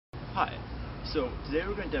Hi, so today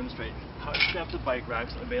we're going to demonstrate how to set up the bike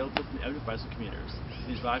racks available from the Edmonton bicycle commuters.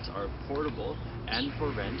 These racks are portable and for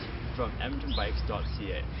rent from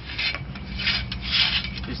edmontonbikes.ca.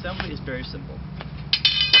 The assembly is very simple.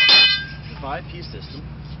 The 5-piece system,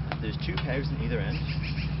 there's 2 pegs on either end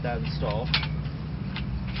that install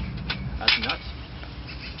as a nut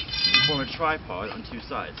and form a tripod on 2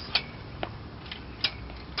 sides.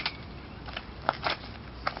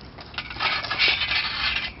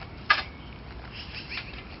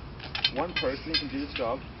 One person can do this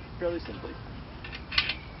job fairly simply.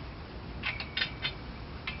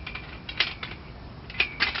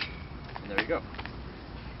 And there you go.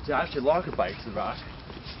 To actually lock a bike to the rack,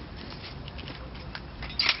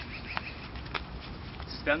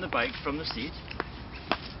 suspend the bike from the seat,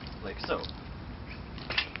 like so.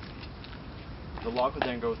 The lock will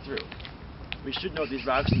then go through. We should note these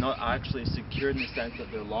racks are not actually secured in the sense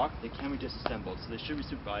that they're locked, they can be disassembled, so they should be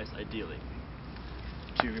supervised ideally.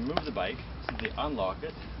 To remove the bike, simply unlock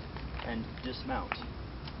it and dismount.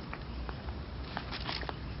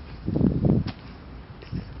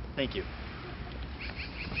 Thank you.